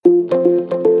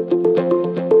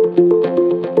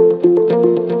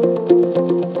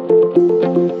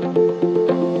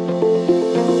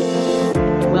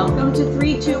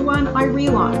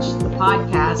Relaunch, the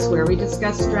podcast where we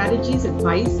discuss strategies,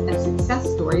 advice, and success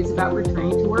stories about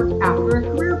returning to work after a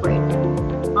career break.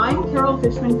 I'm Carol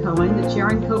Fishman-Cohen, the chair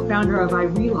and co-founder of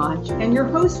iRelaunch, and your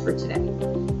host for today.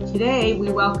 Today,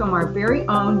 we welcome our very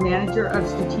own Manager of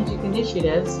Strategic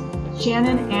Initiatives,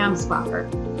 Shannon Amsbacher.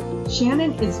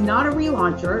 Shannon is not a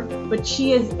relauncher, but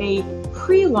she is a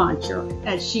pre-launcher,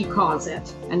 as she calls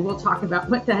it, and we'll talk about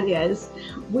what that is.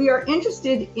 We are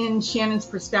interested in Shannon's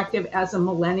perspective as a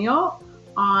millennial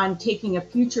on taking a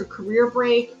future career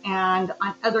break and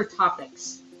on other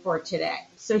topics for today.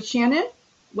 So Shannon,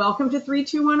 welcome to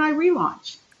 321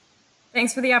 iRelaunch.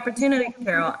 Thanks for the opportunity,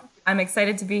 Carol. I'm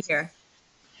excited to be here.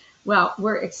 Well,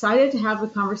 we're excited to have the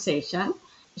conversation.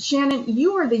 Shannon,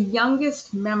 you are the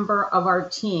youngest member of our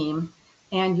team,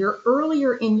 and you're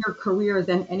earlier in your career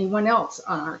than anyone else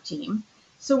on our team.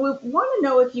 So we want to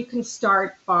know if you can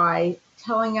start by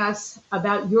telling us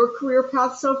about your career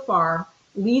path so far,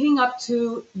 leading up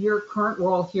to your current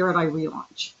role here at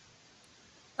iRelaunch.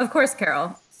 Of course,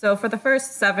 Carol. So for the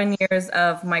first 7 years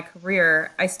of my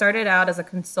career, I started out as a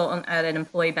consultant at an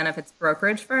employee benefits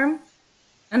brokerage firm.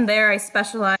 And there I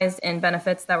specialized in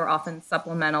benefits that were often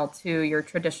supplemental to your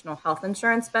traditional health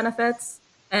insurance benefits.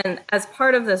 And as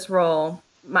part of this role,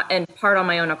 and part on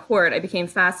my own accord, I became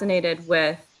fascinated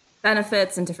with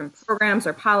benefits and different programs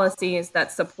or policies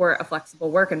that support a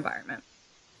flexible work environment.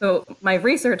 So my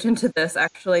research into this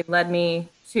actually led me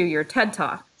to your TED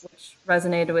Talk, which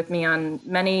resonated with me on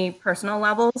many personal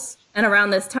levels. And around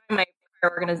this time, my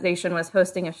organization was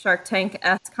hosting a Shark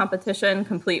Tank-esque competition,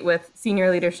 complete with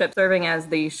senior leadership serving as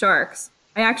the sharks.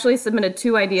 I actually submitted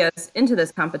 2 ideas into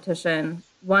this competition,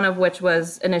 one of which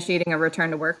was initiating a return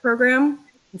to work program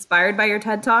inspired by your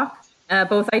TED Talk.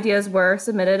 Both ideas were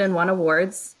submitted and won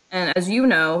awards. And as you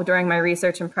know, during my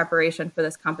research and preparation for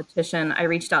this competition, I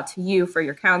reached out to you for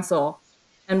your counsel,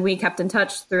 and we kept in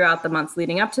touch throughout the months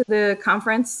leading up to the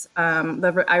conference,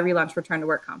 the iRelaunch Return to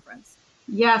Work conference.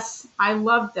 Yes, I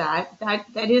love that.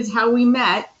 That is how we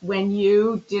met, when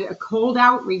you did a cold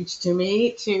outreach to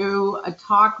me to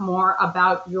talk more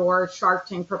about your Shark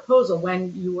Tank proposal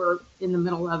when you were in the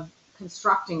middle of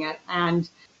constructing it. And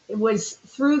it was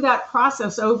through that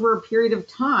process over a period of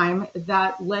time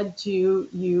that led to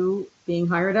you being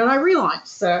hired at iRelaunch.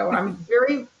 So I'm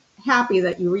very happy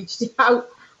that you reached out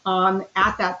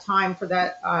at that time for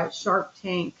that Shark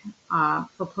Tank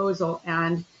proposal.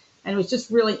 And it was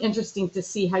just really interesting to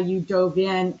see how you dove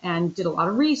in and did a lot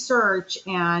of research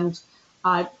and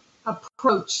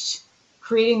approached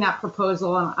creating that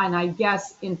proposal. And I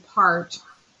guess in part,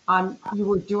 you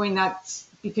were doing that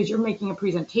because you're making a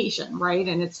presentation, right?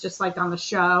 And it's just like on the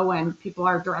show, and people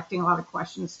are directing a lot of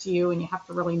questions to you, and you have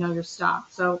to really know your stuff.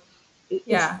 So is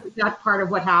that part of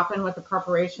what happened with the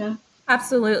preparation?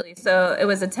 Absolutely. So it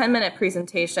was a 10-minute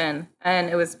presentation,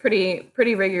 and it was pretty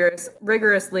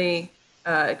rigorously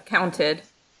counted,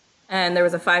 and there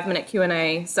was a 5-minute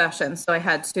Q&A session. So I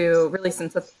had to really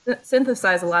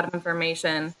synthesize a lot of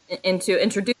information into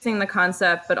introducing the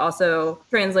concept, but also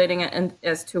translating it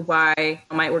as to why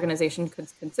my organization could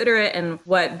consider it and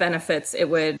what benefits it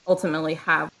would ultimately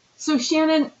have. So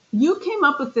Shannon, you came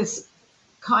up with this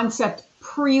concept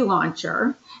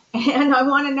pre-launcher, and I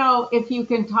want to know if you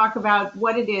can talk about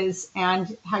what it is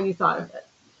and how you thought of it.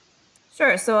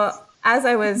 Sure. So as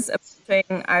I was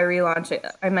approaching iRelaunch,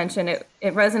 I mentioned it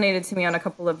resonated to me on a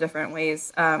couple of different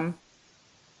ways,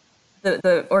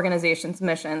 the organization's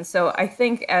mission. So I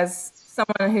think as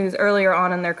someone who's earlier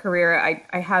on in their career,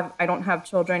 I don't have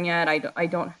children yet. I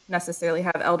don't necessarily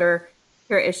have elder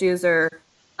care issues or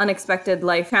unexpected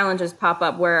life challenges pop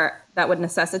up where that would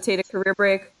necessitate a career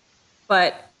break.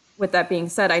 But with that being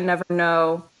said, I never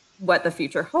know what the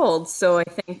future holds. So I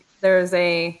think there's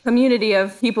a community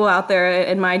of people out there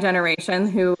in my generation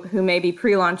who may be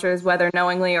pre-launchers, whether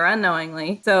knowingly or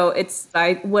unknowingly. So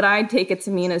what I take it to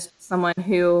mean is someone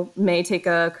who may take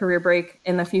a career break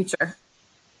in the future.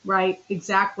 Right,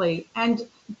 exactly. And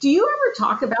do you ever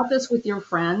talk about this with your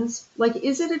friends? Like,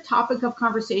 is it a topic of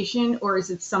conversation, or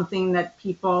is it something that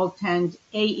people tend,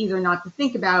 A, either not to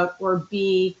think about, or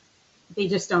B, they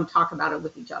just don't talk about it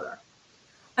with each other?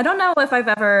 I don't know if I've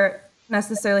ever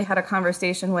necessarily had a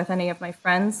conversation with any of my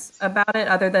friends about it,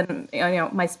 other than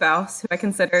my spouse, who I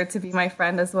consider to be my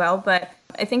friend as well. But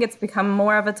I think it's become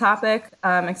more of a topic,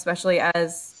 especially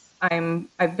as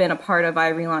I've been a part of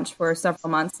iRelaunch for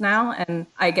several months now, and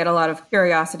I get a lot of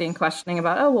curiosity and questioning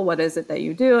about, what is it that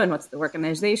you do, and what's the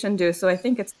organization do? So I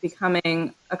think it's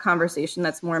becoming a conversation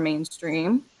that's more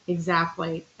mainstream.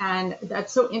 Exactly, and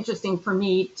that's so interesting for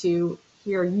me to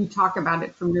hear you talk about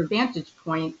it from your vantage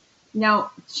point.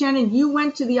 Now, Shannon, you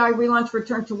went to the iRelaunch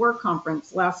Return to Work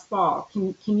conference last fall.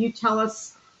 Can you tell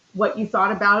us what you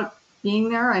thought about being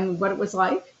there and what it was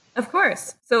like? Of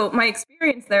course. So my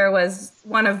experience there was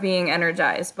one of being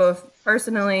energized, both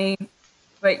personally,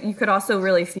 but you could also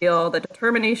really feel the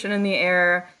determination in the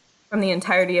air from the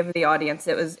entirety of the audience.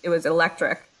 It was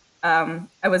electric. I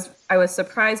was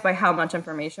surprised by how much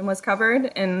information was covered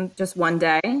in just one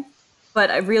day,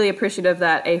 but I'm really appreciative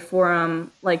that a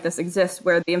forum like this exists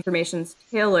where the information's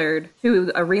tailored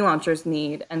to a relauncher's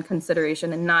need and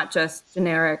consideration, and not just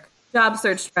generic job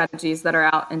search strategies that are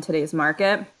out in today's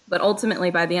market. But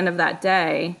ultimately, by the end of that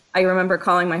day, I remember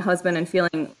calling my husband and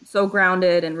feeling so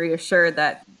grounded and reassured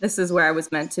that this is where I was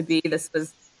meant to be. This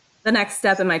was the next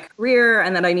step in my career,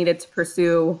 and that I needed to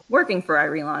pursue working for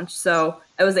iRelaunch. So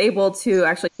I was able to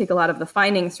actually take a lot of the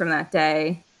findings from that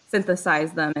day,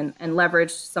 synthesize them, and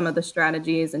leverage some of the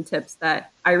strategies and tips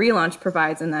that iRelaunch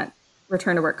provides in that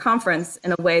return to work conference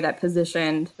in a way that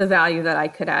positioned the value that I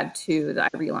could add to the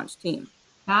iRelaunch team.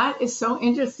 That is so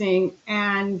interesting.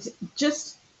 And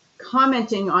just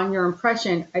commenting on your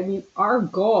impression, I mean, our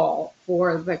goal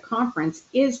for the conference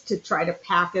is to try to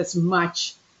pack as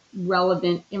much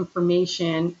relevant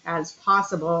information as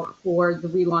possible for the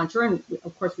relauncher. And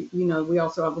of course, we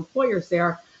also have employers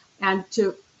there, and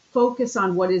to focus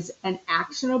on what is an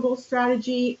actionable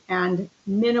strategy and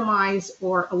minimize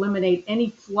or eliminate any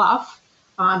fluff,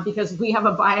 because we have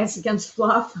a bias against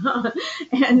fluff.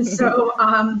 And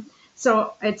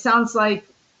so it sounds like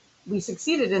we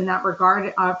succeeded in that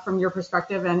regard, from your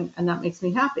perspective, and that makes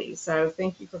me happy. So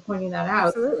thank you for pointing that out.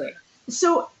 Absolutely.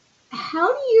 So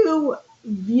how do you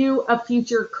view a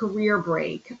future career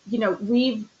break?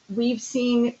 We've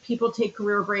seen people take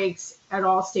career breaks at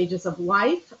all stages of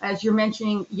life. As you're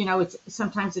mentioning,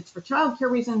 sometimes it's for childcare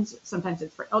reasons, sometimes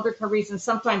it's for elder care reasons,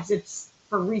 sometimes it's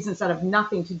for reasons that have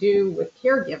nothing to do with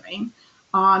caregiving.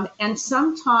 And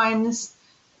sometimes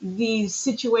these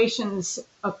situations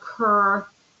occur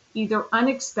either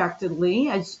unexpectedly,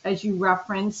 as you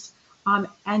referenced,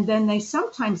 and then they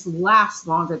sometimes last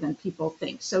longer than people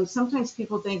think. So sometimes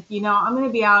people think, I'm going to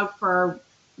be out for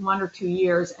 1 or 2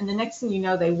 years, and the next thing you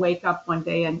know, they wake up one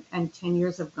day and 10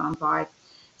 years have gone by.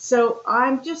 So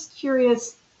I'm just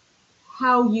curious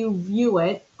how you view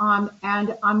it,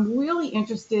 and I'm really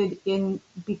interested in,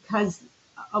 because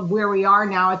of where we are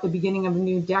now at the beginning of a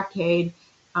new decade,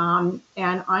 and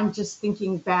I'm just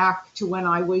thinking back to when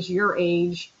I was your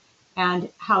age, and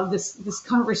how this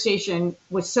conversation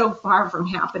was so far from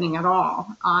happening at all.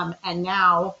 And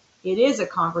now it is a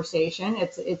conversation.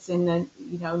 It's in the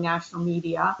national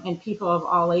media, and people of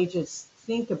all ages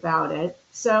think about it.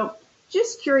 So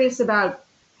just curious about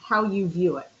how you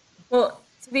view it. Well,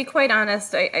 to be quite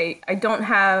honest, I don't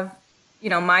have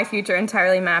my future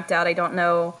entirely mapped out. I don't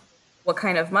know what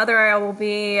kind of mother I will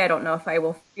be. I don't know if I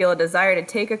will feel a desire to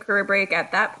take a career break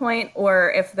at that point, or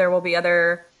if there will be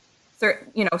other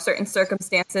certain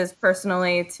circumstances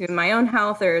personally to my own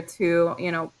health or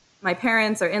to, my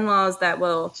parents or in-laws that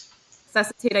will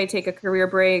necessitate I take a career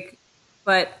break.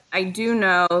 But I do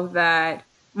know that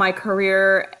my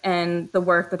career and the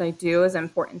work that I do is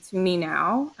important to me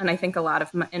now. And I think a lot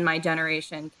of in my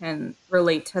generation can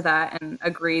relate to that and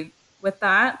agree with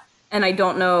that. And I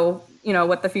don't know,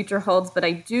 what the future holds, but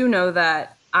I do know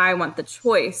that I want the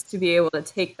choice to be able to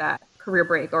take that career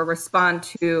break or respond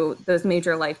to those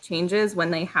major life changes when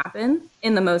they happen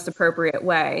in the most appropriate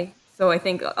way. So I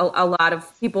think a lot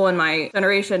of people in my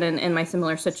generation and in my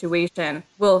similar situation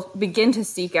will begin to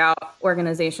seek out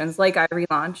organizations like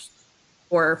iRelaunch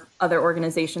or other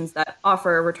organizations that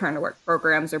offer return to work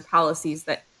programs or policies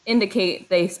that indicate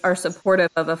they are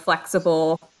supportive of a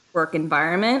flexible work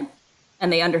environment,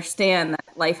 and they understand that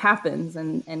life happens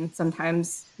and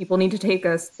sometimes people need to take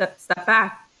a step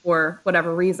back for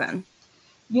whatever reason.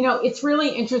 It's really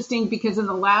interesting because in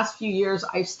the last few years,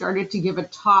 I've started to give a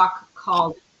talk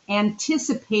called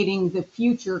Anticipating the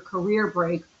Future Career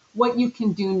Break, what you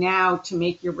can do now to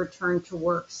make your return to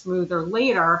work smoother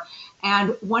later.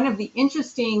 And one of the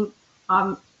interesting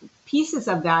pieces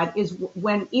of that is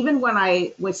when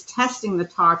I was testing the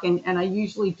talk, and I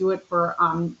usually do it for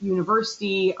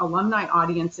university alumni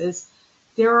audiences,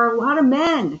 there are a lot of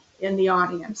men in the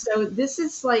audience. So this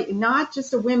is like not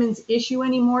just a women's issue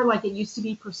anymore, like it used to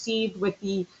be perceived with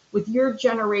your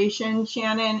generation,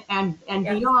 Shannon, and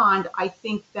yes, beyond. I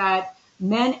think that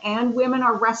men and women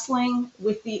are wrestling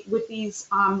with these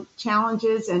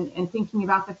challenges and thinking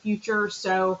about the future.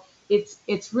 So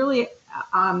it's really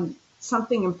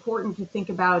something important to think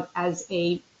about as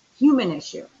a human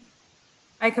issue.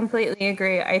 I completely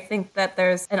agree. I think that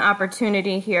there's an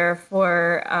opportunity here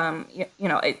for,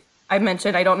 I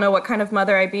mentioned I don't know what kind of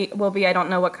mother will be. I don't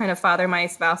know what kind of father my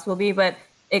spouse will be, but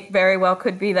it very well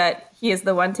could be that he is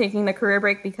the one taking the career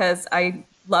break because I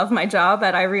love my job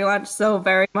at iRelaunch so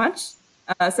very much.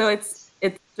 So it's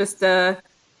just a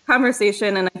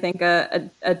conversation, and I think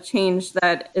a change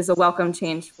that is a welcome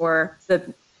change for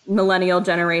the millennial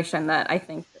generation that I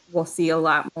think we'll see a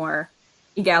lot more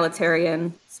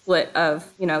egalitarian split of,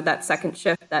 that second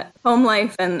shift, that home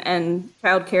life and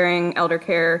child caring, elder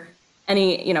care,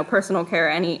 any, personal care,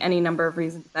 any number of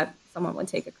reasons that someone would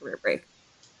take a career break.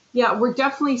 Yeah, we're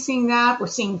definitely seeing that. We're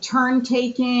seeing turn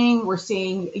taking. We're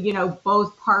seeing,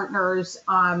 both partners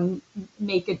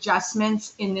make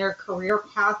adjustments in their career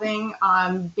pathing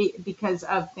because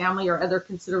of family or other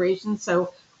considerations.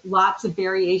 So lots of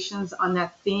variations on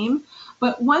that theme.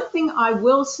 But one thing I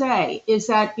will say is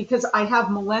that because I have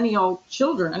millennial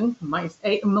children,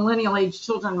 millennial age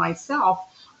children myself,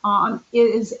 and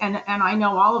I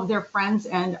know all of their friends,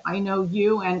 and I know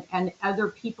you and other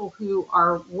people who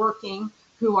are working,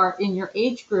 who are in your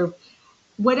age group,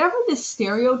 whatever the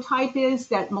stereotype is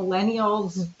that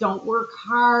millennials don't work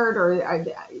hard or,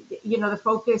 they're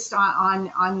focused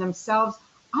on themselves,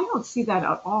 I don't see that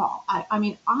at all. I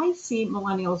mean, I see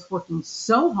millennials working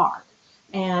so hard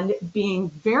and being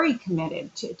very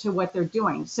committed to what they're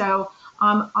doing. So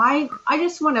I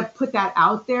just want to put that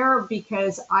out there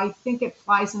because I think it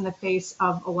flies in the face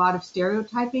of a lot of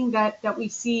stereotyping that we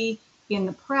see in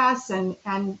the press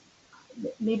and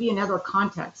maybe in other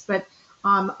contexts. But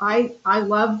I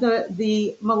love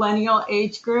the millennial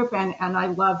age group, and I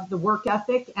love the work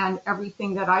ethic and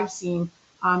everything that I've seen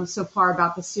so far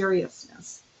about the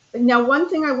seriousness. Now, one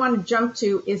thing I want to jump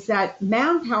to is that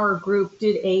Manpower Group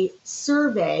did a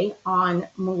survey on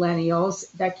millennials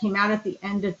that came out at the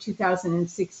end of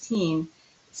 2016,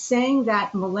 saying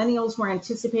that millennials were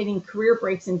anticipating career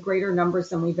breaks in greater numbers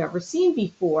than we've ever seen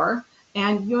before.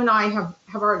 And you and I have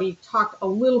already talked a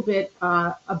little bit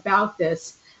about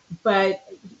this, but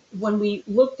when we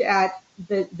looked at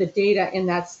the data in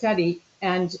that study,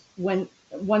 and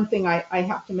one thing I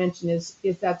have to mention is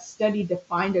that study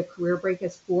defined a career break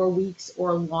as 4 weeks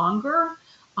or longer.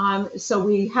 So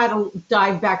we had to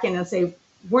dive back in and say,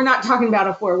 we're not talking about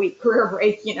a 4-week career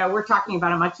break, we're talking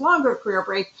about a much longer career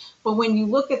break. But when you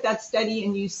look at that study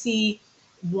and you see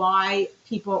why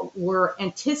people were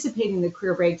anticipating the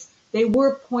career breaks, they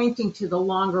were pointing to the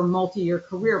longer multi-year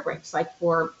career breaks, like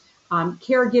for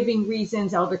caregiving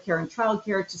reasons, elder care and child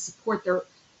care, to support their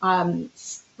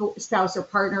spouse or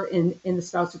partner in the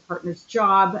spouse or partner's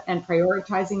job and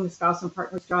prioritizing the spouse and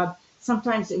partner's job.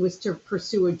 Sometimes it was to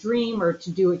pursue a dream or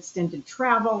to do extended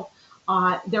travel.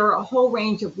 There are a whole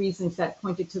range of reasons that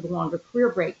pointed to the longer career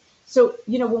break. So,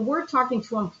 when we're talking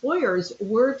to employers,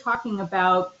 we're talking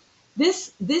about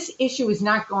this issue is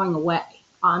not going away.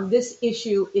 This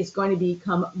issue is going to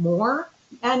become more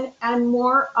and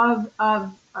more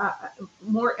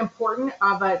more important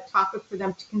of a topic for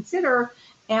them to consider.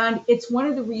 And it's one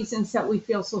of the reasons that we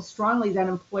feel so strongly that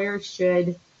employers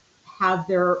should have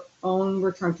their own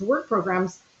return to work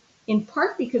programs, in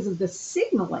part because of the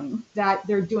signaling that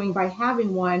they're doing by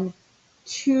having one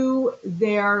to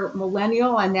their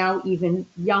millennial and now even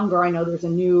younger. I know there's a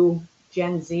new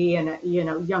Gen Z and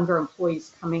younger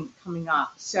employees coming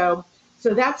up. So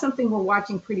that's something we're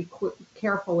watching pretty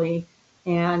carefully,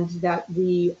 and that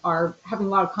we are having a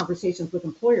lot of conversations with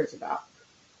employers about.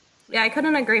 Yeah, I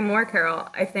couldn't agree more, Carol.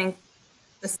 I think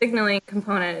the signaling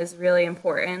component is really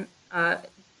important.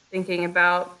 Thinking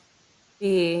about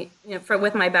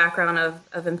with my background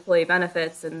of employee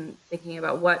benefits and thinking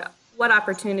about what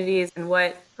opportunities and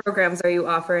what programs are you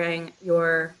offering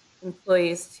your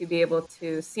employees to be able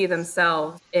to see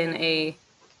themselves in a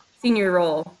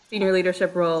senior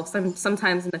leadership role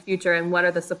sometimes in the future, and what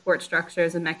are the support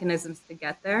structures and mechanisms to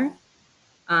get there.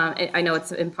 I know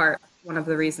it's in part one of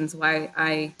the reasons why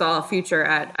I saw a future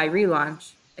at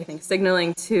iRelaunch. I think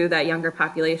signaling to that younger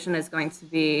population is going to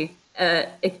be an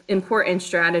important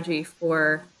strategy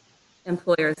for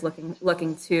employers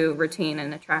looking to retain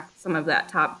and attract some of that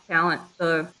top talent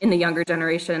in the younger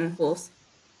generation pools.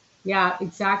 Yeah,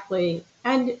 exactly.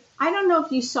 And I don't know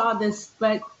if you saw this,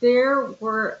 but there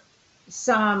was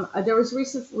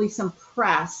recently some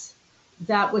press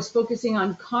that was focusing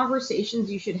on conversations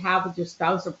you should have with your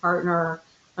spouse or partner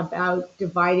about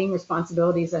dividing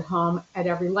responsibilities at home at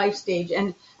every life stage.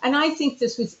 And I think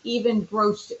this was even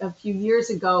broached a few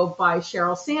years ago by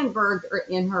Sheryl Sandberg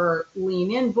in her Lean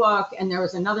In book. And there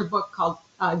was another book called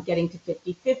Getting to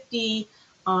 50-50.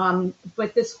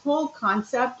 But this whole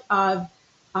concept of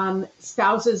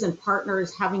spouses and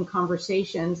partners having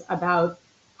conversations about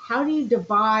how do you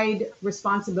divide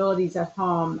responsibilities at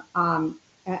home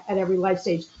at every life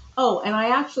stage. Oh, and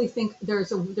I actually think there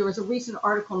was a recent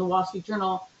article in the Wall Street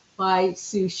Journal by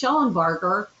Sue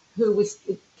Schellenbarger, who was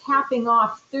capping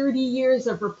off 30 years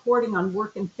of reporting on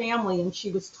work and family, and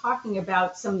she was talking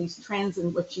about some of these trends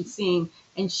and what she's seeing,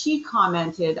 and she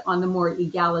commented on the more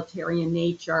egalitarian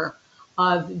nature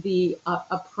of the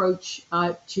approach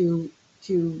to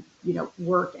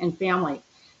work and family.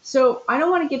 So I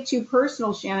don't want to get too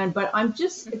personal, Shannon, but I'm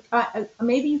just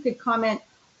maybe you could comment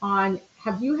on,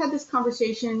 have you had this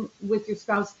conversation with your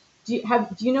spouse? Do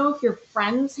you know if your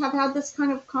friends have had this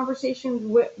kind of conversation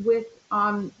with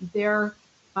their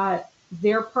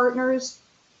partners?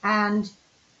 And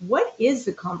what is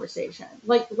the conversation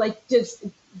like?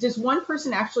 Does one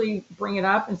person actually bring it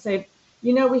up and say,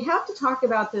 we have to talk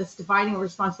about this dividing of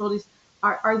responsibilities?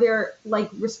 Are there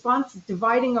like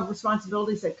dividing of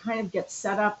responsibilities that kind of get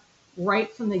set up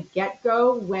right from the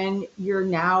get-go when you're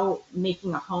now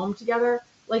making a home together?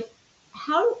 Like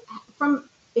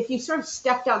if you sort of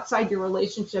stepped outside your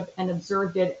relationship and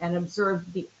observed it and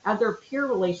observed the other peer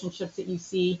relationships that you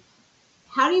see,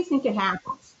 how do you think it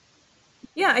happens?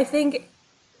 Yeah, I think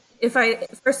if I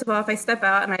step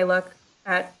out and I look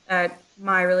at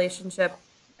my relationship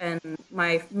and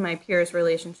my peers'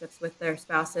 relationships with their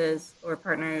spouses or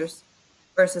partners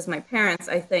versus my parents,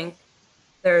 I think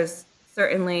there's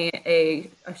certainly a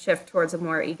shift towards a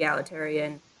more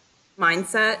egalitarian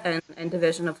mindset and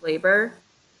division of labor.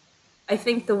 I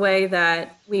think the way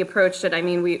that we approached it, I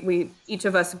mean, we each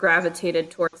of us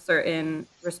gravitated towards certain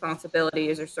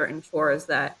responsibilities or certain chores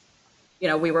that,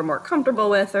 we were more comfortable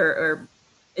with or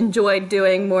enjoyed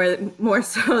doing more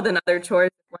so than other chores.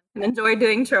 One can enjoy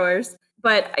doing chores.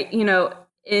 But,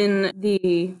 in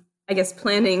the, I guess,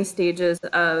 planning stages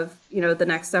of, the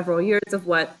next several years of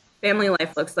what family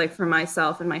life looks like for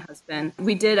myself and my husband,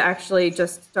 we did actually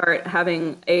just start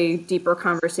having a deeper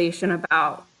conversation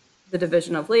about the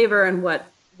division of labor and what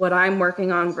I'm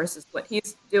working on versus what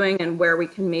he's doing, and where we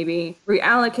can maybe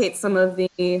reallocate some of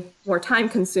the more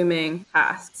time-consuming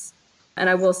tasks. And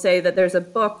I will say that there's a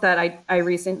book that I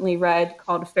recently read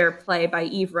called Fair Play by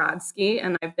Eve Rodsky,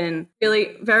 and I've been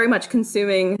really very much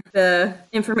consuming the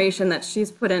information that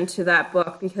she's put into that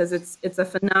book, because it's a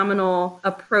phenomenal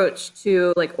approach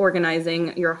to like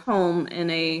organizing your home in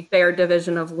a fair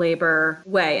division of labor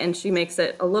way. And she makes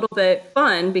it a little bit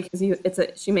fun because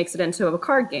she makes it into a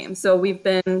card game. So we've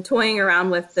been toying around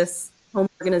with this home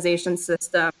organization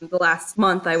system the last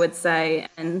month, I would say.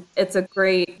 And it's a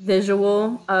great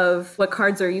visual of what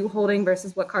cards are you holding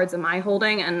versus what cards am I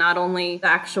holding, and not only the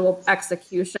actual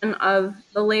execution of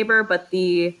the labor, but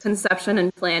the conception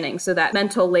and planning. So that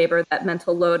mental labor, that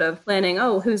mental load of planning,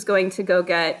 who's going to go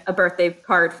get a birthday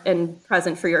card and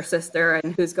present for your sister,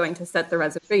 and who's going to set the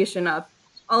reservation up.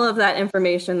 All of that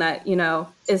information that,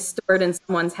 is stored in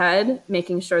someone's head,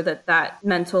 making sure that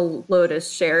mental load is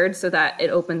shared so that it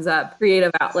opens up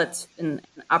creative outlets and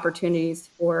opportunities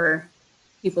for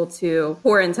people to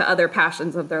pour into other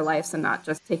passions of their lives and not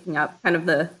just taking up kind of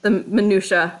the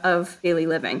minutia of daily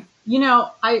living. We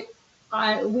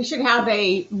should have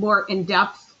a more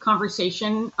in-depth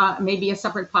conversation, maybe a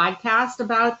separate podcast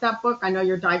about that book. I know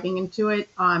you're diving into it,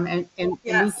 and Yes.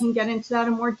 we can get into that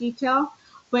in more detail.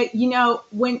 But,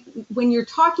 when you're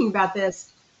talking about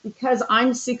this, because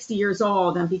I'm 60 years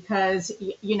old and because,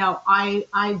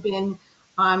 I've been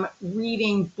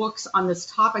reading books on this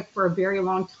topic for a very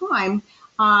long time,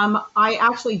 I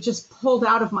actually just pulled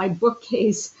out of my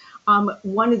bookcase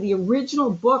one of the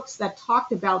original books that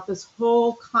talked about this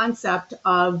whole concept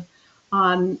of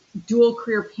dual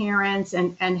career parents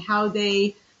and how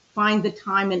they find the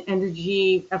time and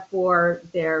energy for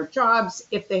their jobs,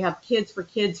 if they have kids,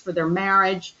 for their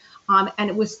marriage. And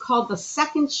it was called The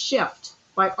Second Shift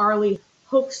by Arlie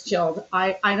Hochschild.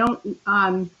 I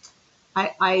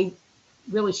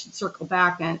really should circle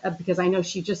back because I know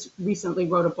she just recently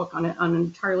wrote a book on an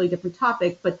entirely different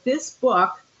topic. But this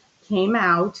book came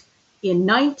out in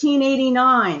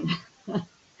 1989.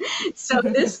 So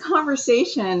this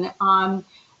conversation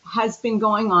has been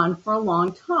going on for a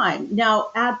long time. Now,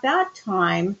 at that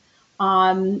time,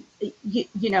 the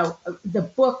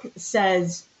book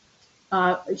says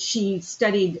she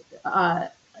studied,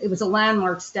 it was a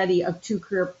landmark study of two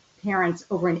career parents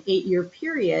over an 8-year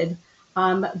period.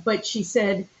 But she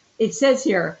said, it says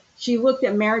here, she looked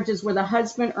at marriages where the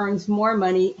husband earns more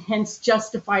money, hence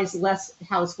justifies less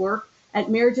housework,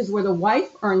 at marriages where the wife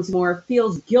earns more,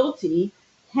 feels guilty,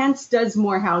 hence does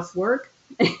more housework,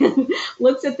 and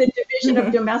looks at the division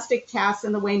of domestic tasks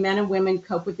and the way men and women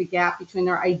cope with the gap between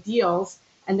their ideals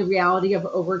and the reality of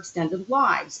overextended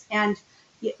lives. And,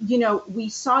 we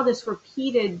saw this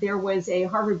repeated. There was a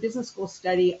Harvard Business School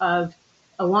study of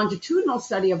a longitudinal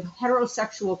study of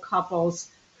heterosexual couples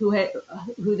who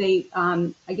they,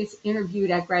 I guess,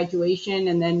 interviewed at graduation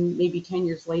and then maybe 10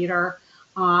 years later.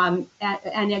 And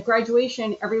at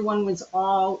graduation, everyone was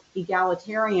all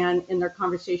egalitarian in their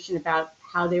conversation about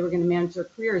how they were going to manage their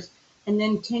careers. And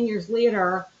then 10 years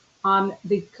later,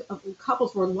 the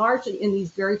couples were largely in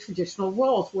these very traditional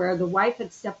roles where the wife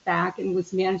had stepped back and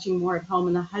was managing more at home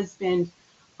and the husband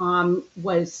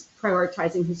was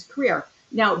prioritizing his career.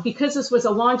 Now, because this was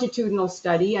a longitudinal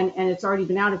study and it's already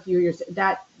been out a few years,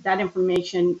 that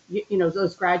information,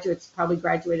 those graduates probably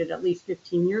graduated at least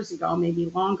 15 years ago, maybe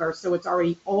longer, so it's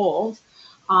already old.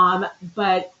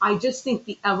 But I just think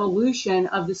the evolution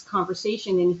of this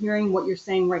conversation and hearing what you're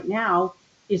saying right now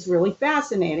is really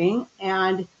fascinating,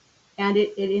 and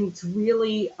it's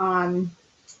really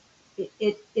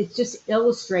it's just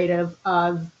illustrative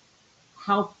of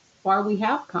how far we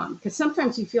have come. Because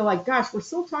sometimes you feel like, gosh, we're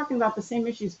still talking about the same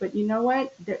issues, but you know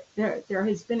what? There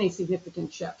has been a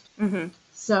significant shift. Mm-hmm.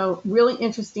 So really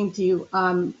interesting to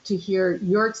hear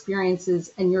your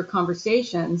experiences and your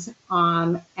conversations.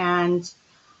 And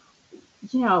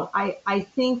I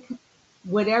think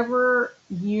whatever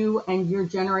you and your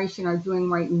generation are doing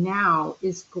right now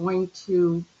is going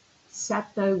to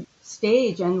set the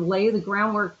stage and lay the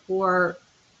groundwork for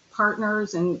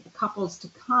partners and couples to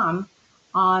come,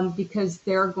 because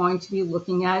they're going to be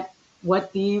looking at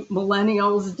what the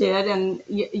millennials did and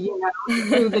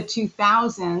through the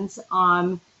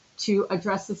 2000s to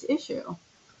address this issue.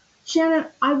 Shannon,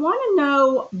 I want to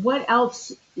know what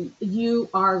else you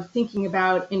are thinking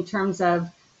about in terms of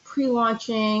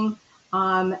pre-launching,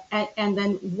 and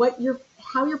then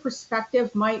how your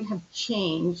perspective might have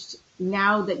changed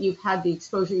now that you've had the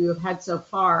exposure you have had so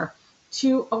far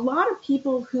to a lot of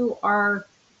people who are,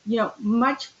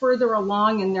 much further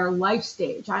along in their life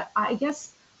stage. I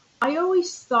guess I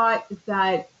always thought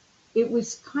that it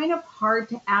was kind of hard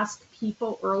to ask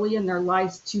people early in their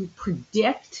lives to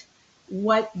predict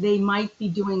what they might be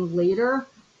doing later,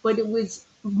 but it was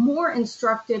more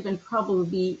instructive and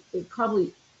probably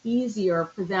easier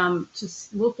for them to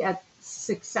look at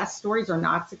success stories or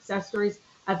not success stories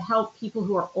of how people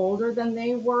who are older than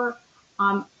they were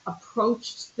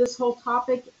approached this whole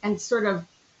topic and sort of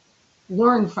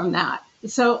learn from that.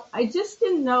 So I just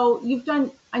didn't know,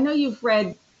 I know you've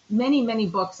read many, many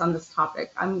books on this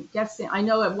topic. I'm guessing, I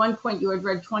know at one point you had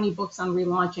read 20 books on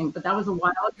relaunching, but that was a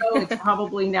while ago. It's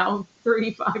probably now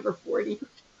 35 or 40.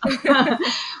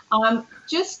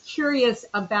 Just curious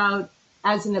about,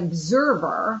 as an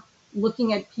observer,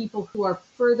 looking at people who are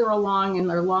further along in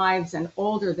their lives and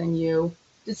older than you,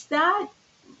 does that,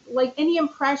 like, any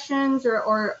impressions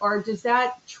or does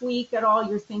that tweak at all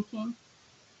your thinking?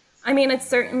 I mean, I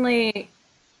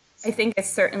think it's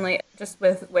certainly just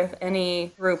with any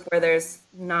group where there's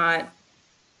not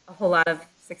a whole lot of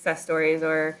success stories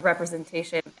or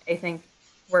representation. I think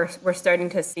we're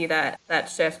starting to see that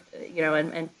shift,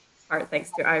 in part thanks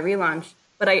to iRelaunch.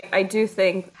 But I do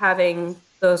think having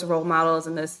those role models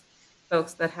and those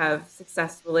folks that have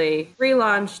successfully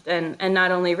relaunched and not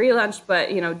only relaunched,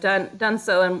 but done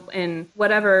so in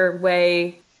whatever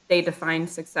way they define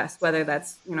success, whether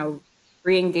that's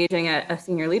re-engaging at a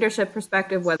senior leadership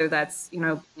perspective, whether that's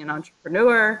being an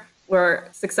entrepreneur or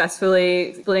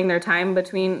successfully splitting their time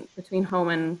between home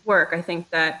and work. I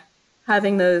think that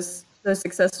having those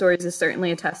success stories is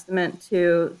certainly a testament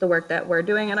to the work that we're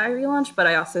doing at iRelaunch, but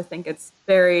I also think it's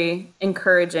very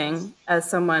encouraging as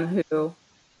someone who,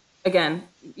 again,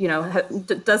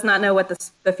 does not know what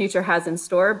the future has in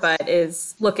store, but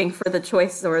is looking for the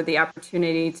choice or the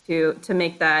opportunity to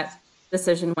make that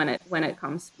decision when it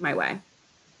comes my way.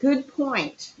 Good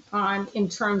point in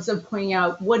terms of pointing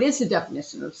out what is the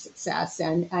definition of success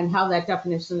and how that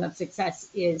definition of success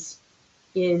is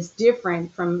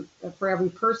different for every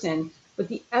person. But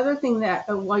the other thing that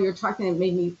while you're talking that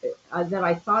made me that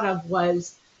I thought of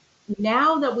was,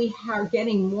 now that we are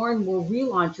getting more and more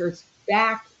relaunchers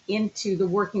back into the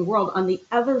working world on the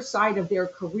other side of their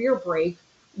career break,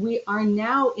 we are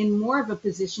now in more of a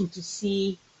position to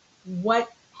see what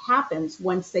happens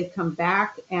once they come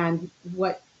back and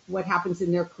what happens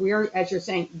in their career, as you're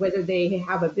saying, whether they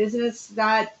have a business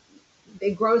that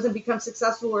they grows and becomes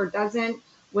successful or doesn't,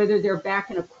 whether they're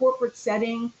back in a corporate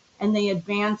setting and they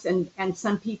advance, and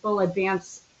some people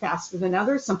advance faster than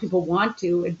others. Some people want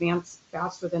to advance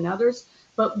faster than others,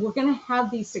 but we're going to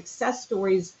have these success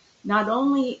stories not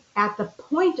only at the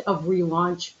point of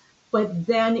relaunch, but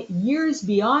then years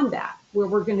beyond that, where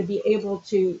we're going to be able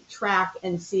to track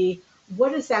and see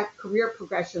what does that career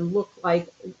progression look like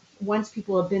once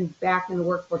people have been back in the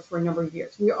workforce for a number of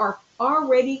years. We are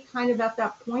already kind of at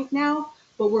that point now,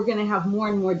 but we're going to have more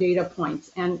and more data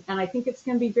points. And I think it's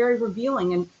going to be very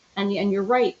revealing. And you're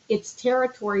right, it's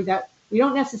territory that we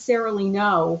don't necessarily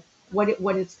know what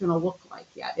it's going to look like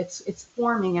yet. It's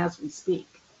forming as we speak.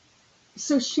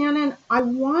 So Shannon, I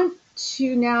want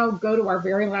to now go to our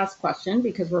very last question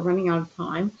because we're running out of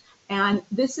time. And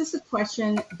this is a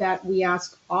question that we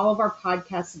ask all of our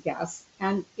podcast guests.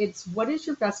 And it's, what is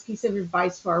your best piece of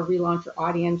advice for our relauncher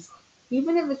audience,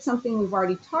 even if it's something we've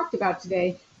already talked about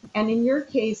today? And in your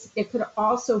case, it could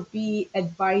also be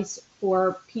advice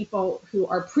for people who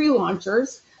are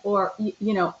pre-launchers or,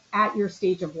 at your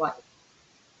stage of life.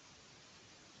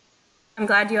 I'm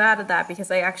glad you added that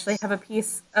because I actually have a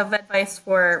piece of advice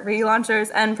for relaunchers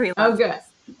and pre-launchers.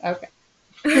 Oh, good.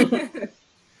 Okay.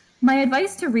 My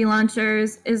advice to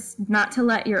relaunchers is not to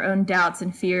let your own doubts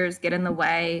and fears get in the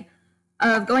way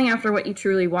of going after what you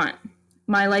truly want.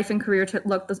 My life and career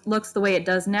looks the way it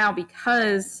does now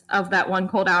because of that one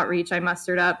cold outreach I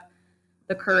mustered up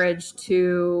the courage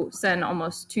to send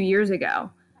almost 2 years ago.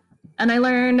 And I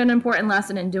learned an important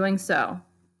lesson in doing so.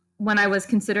 When I was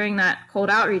considering that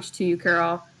cold outreach to you,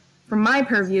 Carol, from my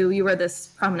purview, you were this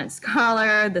prominent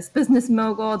scholar, this business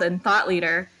mogul, then thought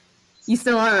leader. You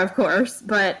still are, of course,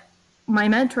 but my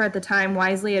mentor at the time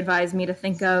wisely advised me to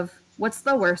think of what's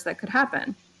the worst that could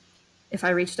happen if I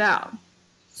reached out.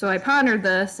 So I pondered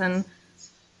this and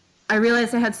I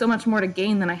realized I had so much more to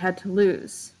gain than I had to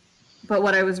lose. But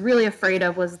what I was really afraid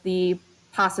of was the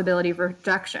possibility of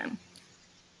rejection.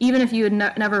 Even if you had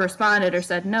never responded or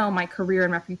said no, my career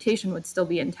and reputation would still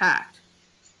be intact.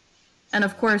 And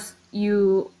of course,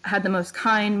 you had the most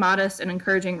kind, modest, and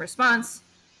encouraging response,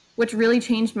 which really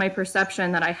changed my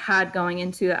perception that I had going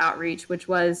into the outreach, which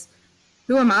was,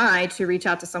 who am I to reach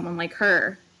out to someone like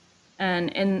her? And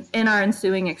in our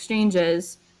ensuing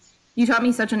exchanges, you taught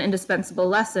me such an indispensable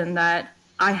lesson that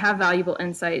I have valuable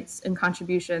insights and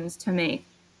contributions to make,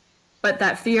 but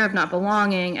that fear of not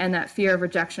belonging and that fear of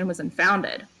rejection was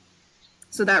unfounded.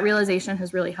 So that realization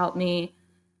has really helped me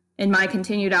in my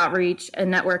continued outreach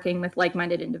and networking with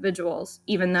like-minded individuals,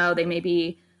 even though they may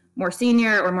be more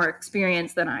senior or more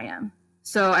experienced than I am.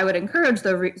 So I would encourage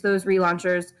those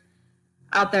relaunchers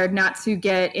out there not to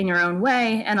get in your own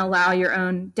way and allow your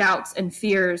own doubts and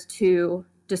fears to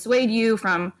dissuade you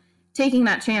from taking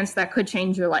that chance that could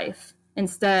change your life.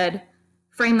 Instead,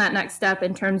 frame that next step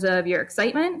in terms of your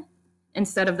excitement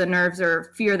instead of the nerves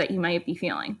or fear that you might be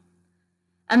feeling.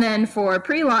 And then for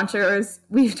pre-launchers,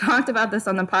 we've talked about this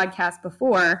on the podcast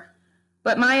before,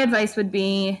 but my advice would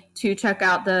be to check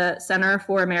out the Center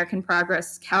for American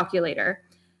Progress calculator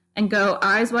and go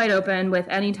eyes wide open with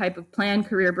any type of planned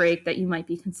career break that you might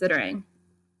be considering.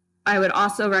 I would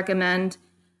also recommend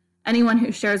anyone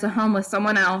who shares a home with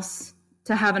someone else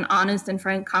to have an honest and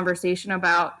frank conversation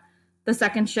about the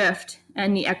second shift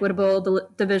and the equitable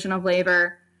division of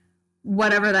labor,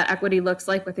 whatever that equity looks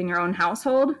like within your own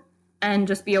household, and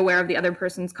just be aware of the other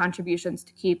person's contributions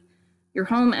to keep your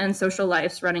home and social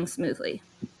lives running smoothly.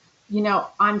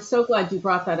 I'm so glad you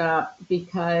brought that up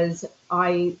because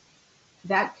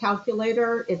that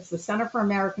calculator, it's the Center for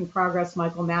American Progress,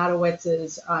 Michael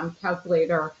Matowitz's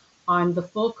calculator on the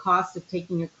full cost of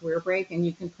taking a career break. And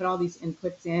you can put all these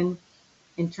inputs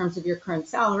in terms of your current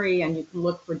salary, and you can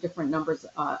look for different numbers,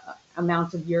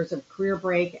 amounts of years of career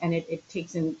break. And it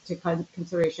takes into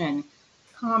consideration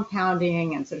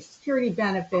compounding and Social Security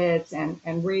benefits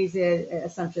and raises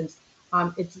assumptions.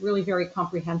 It's really very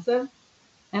comprehensive.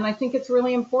 And I think it's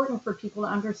really important for people to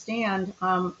understand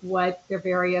what their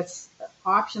various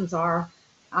options are.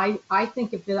 I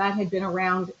think if that had been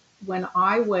around when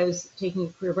I was taking a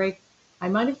career break, I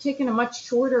might have taken a much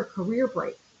shorter career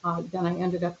break than I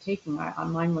ended up taking.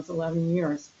 Mine was 11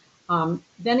 years.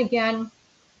 Then again,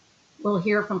 we'll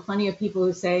hear from plenty of people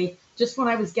who say, just when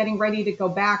I was getting ready to go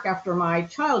back after my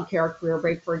childcare career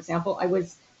break, for example, I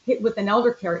was hit with an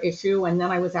elder care issue, and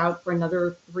then I was out for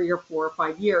another 3 or 4 or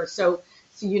 5 years. So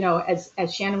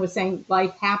as Shannon was saying,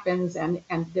 life happens, and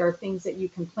there are things that you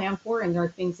can plan for, and there are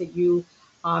things that you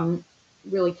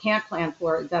really can't plan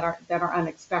for that are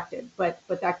unexpected. But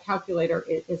that calculator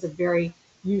is a very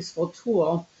useful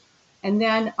tool. And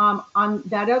then on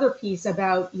that other piece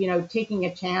about taking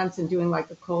a chance and doing like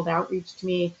a cold outreach to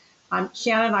me,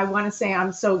 Shannon, I want to say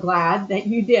I'm so glad that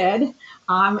you did,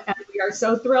 and we are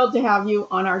so thrilled to have you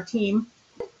on our team.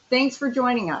 Thanks for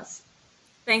joining us.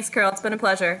 Thanks, Carol. It's been a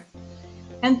pleasure.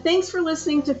 And thanks for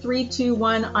listening to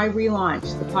 321 I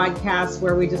Relaunch, the podcast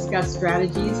where we discuss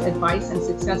strategies, advice, and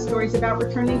success stories about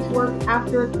returning to work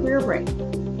after a career break.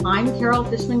 I'm Carol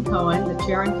Fishman Cohen, the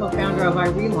chair and co-founder of I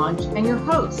Relaunch, and your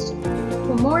host.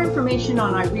 For more information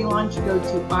on I Relaunch, go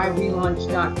to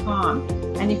irelaunch.com.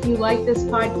 And if you like this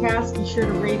podcast, be sure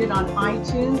to rate it on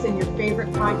iTunes and your favorite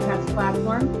podcast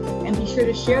platform. And be sure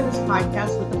to share this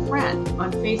podcast with a friend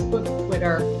on Facebook,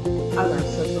 Twitter, other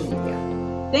social media.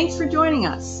 Thanks for joining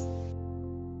us.